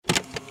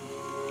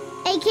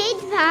A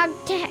kids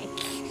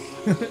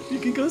podcast. You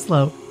can go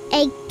slow.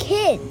 A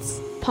kids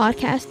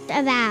podcast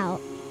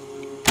about.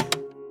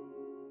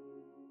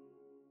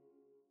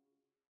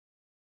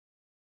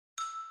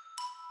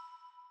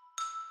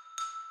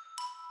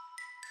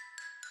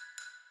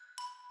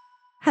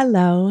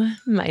 Hello,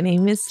 my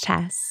name is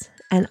Tess,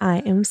 and I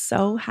am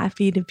so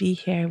happy to be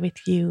here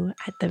with you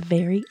at the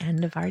very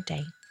end of our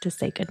day to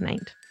say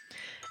goodnight.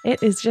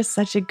 It is just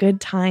such a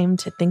good time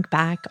to think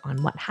back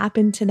on what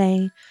happened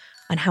today,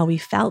 on how we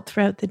felt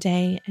throughout the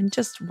day, and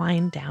just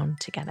wind down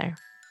together.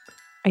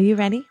 Are you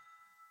ready?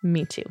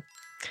 Me too.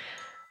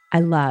 I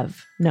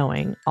love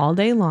knowing all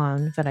day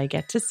long that I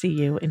get to see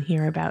you and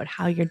hear about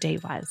how your day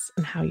was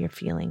and how you're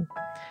feeling.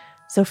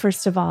 So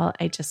first of all,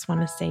 I just want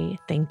to say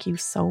thank you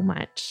so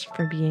much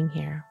for being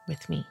here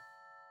with me.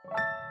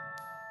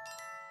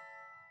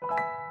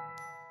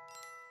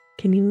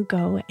 Can you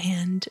go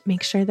and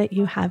make sure that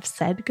you have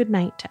said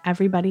goodnight to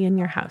everybody in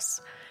your house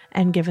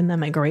and given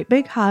them a great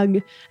big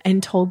hug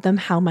and told them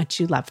how much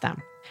you love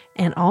them?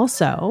 And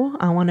also,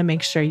 I want to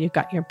make sure you've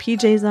got your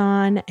PJs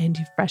on and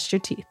you've brushed your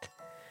teeth.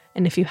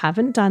 And if you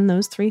haven't done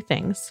those 3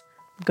 things,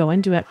 go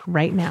and do it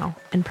right now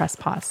and press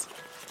pause.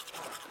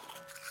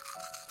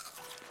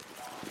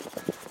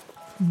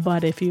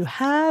 But if you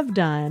have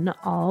done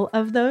all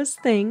of those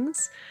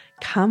things,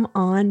 come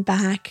on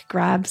back,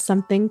 grab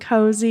something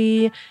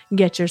cozy,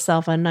 get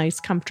yourself a nice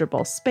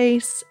comfortable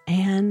space,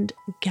 and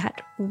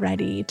get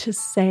ready to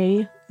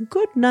say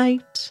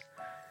goodnight.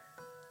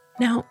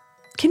 Now,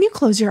 can you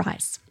close your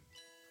eyes?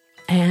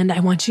 And I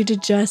want you to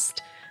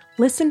just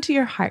listen to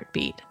your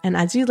heartbeat. And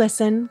as you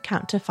listen,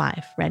 count to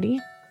 5. Ready?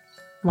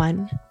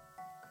 1,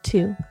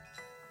 2,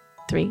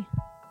 3,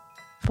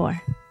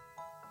 4,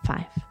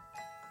 5.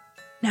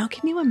 Now,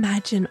 can you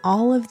imagine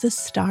all of the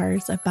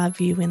stars above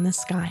you in the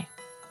sky?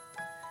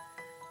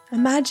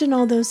 Imagine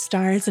all those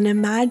stars and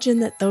imagine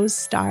that those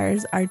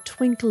stars are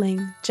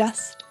twinkling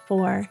just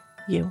for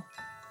you.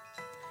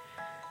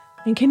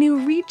 And can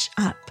you reach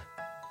up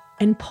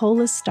and pull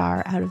a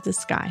star out of the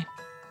sky?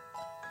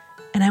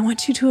 And I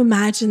want you to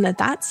imagine that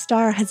that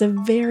star has a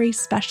very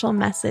special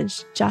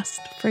message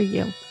just for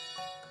you.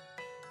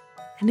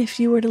 And if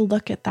you were to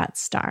look at that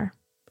star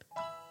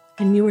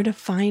and you were to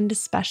find a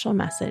special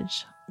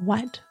message,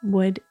 what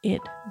would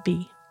it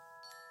be?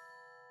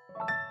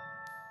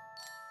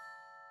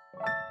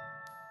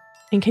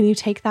 And can you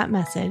take that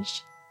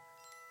message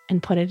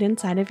and put it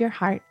inside of your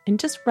heart and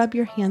just rub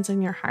your hands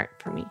on your heart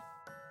for me?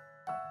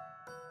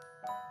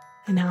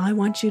 And now I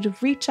want you to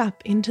reach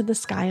up into the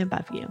sky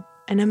above you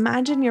and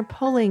imagine you're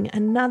pulling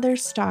another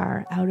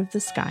star out of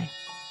the sky.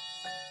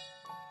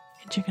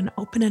 And you're going to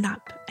open it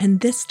up. And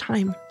this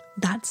time,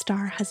 that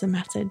star has a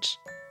message.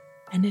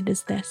 And it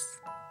is this.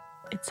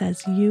 It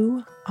says,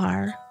 "You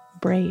are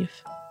brave."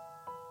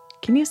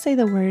 Can you say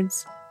the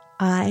words,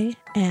 "I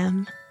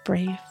am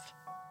brave"?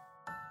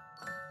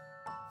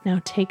 Now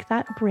take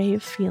that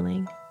brave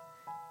feeling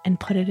and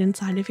put it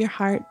inside of your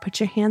heart. Put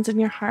your hands in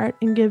your heart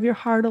and give your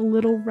heart a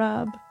little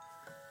rub.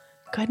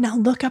 Good. Now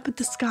look up at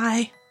the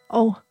sky.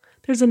 Oh,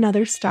 there's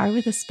another star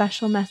with a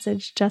special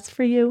message just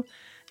for you.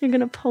 You're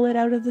going to pull it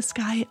out of the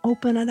sky,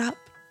 open it up.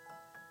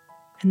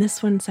 And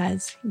this one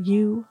says,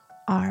 "You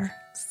are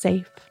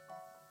safe."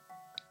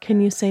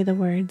 Can you say the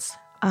words,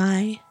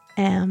 "I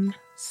am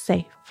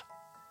safe"?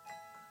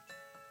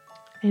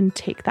 And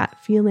take that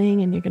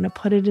feeling and you're going to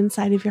put it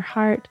inside of your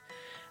heart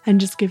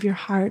and just give your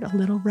heart a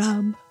little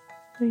rub.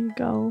 There you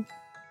go.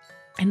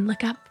 And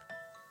look up.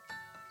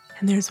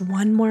 And there's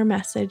one more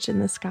message in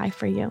the sky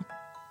for you.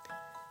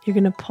 You're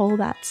going to pull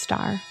that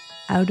star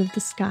out of the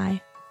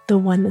sky, the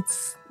one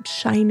that's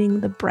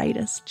shining the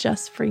brightest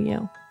just for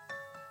you.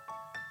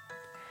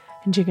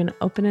 And you're going to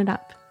open it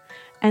up.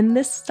 And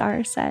this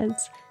star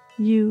says,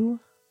 "You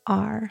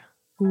are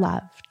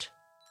loved."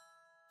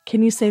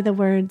 Can you say the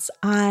words,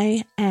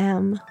 "I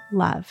am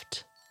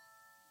loved"?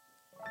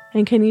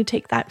 And can you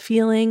take that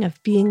feeling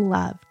of being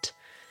loved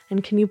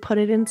and can you put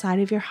it inside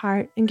of your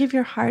heart and give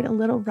your heart a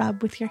little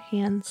rub with your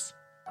hands?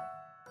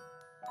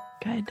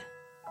 Good.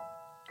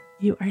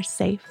 You are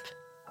safe,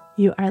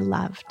 you are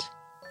loved,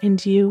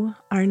 and you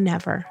are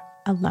never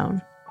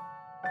alone.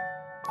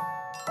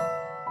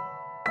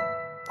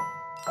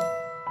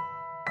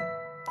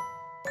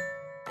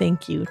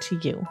 Thank you to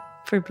you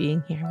for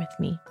being here with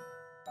me.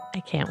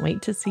 I can't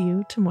wait to see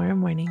you tomorrow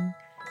morning.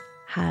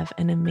 Have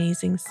an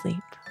amazing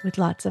sleep with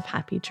lots of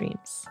happy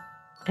dreams.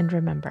 And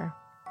remember,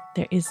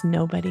 there is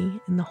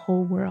nobody in the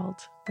whole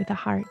world with a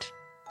heart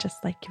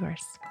just like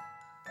yours.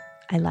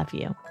 I love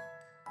you,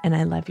 and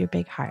I love your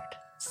big heart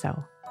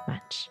so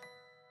much.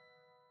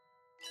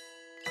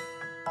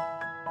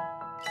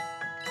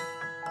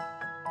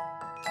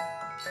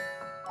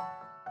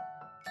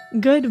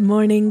 Good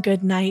Morning,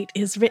 Good Night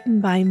is written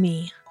by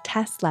me,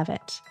 Tess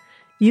Levitt.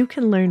 You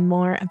can learn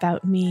more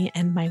about me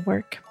and my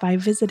work by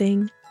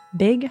visiting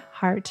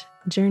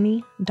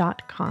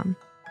bigheartjourney.com.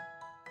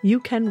 You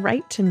can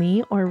write to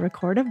me or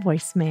record a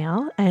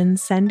voicemail and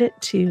send it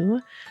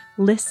to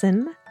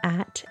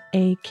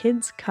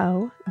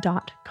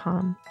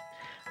listen@akidsco.com.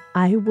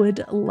 I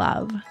would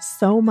love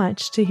so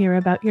much to hear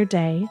about your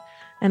day,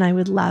 and I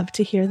would love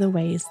to hear the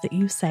ways that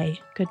you say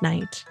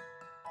goodnight.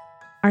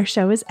 Our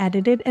show is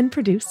edited and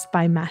produced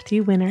by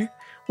Matthew Winner,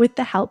 with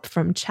the help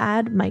from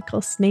Chad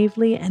Michael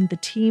Snavely and the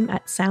team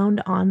at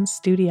Sound On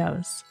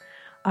Studios.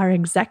 Our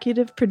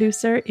executive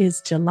producer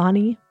is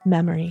Jelani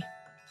Memory.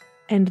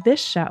 And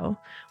this show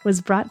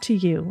was brought to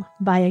you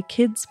by a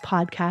kids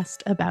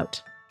podcast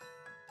about.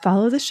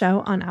 Follow the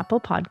show on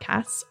Apple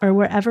Podcasts or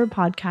wherever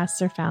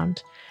podcasts are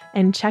found,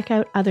 and check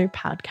out other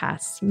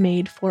podcasts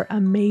made for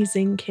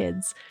amazing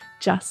kids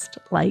just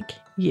like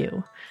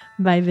you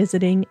by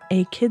visiting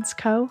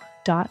akidsco.com.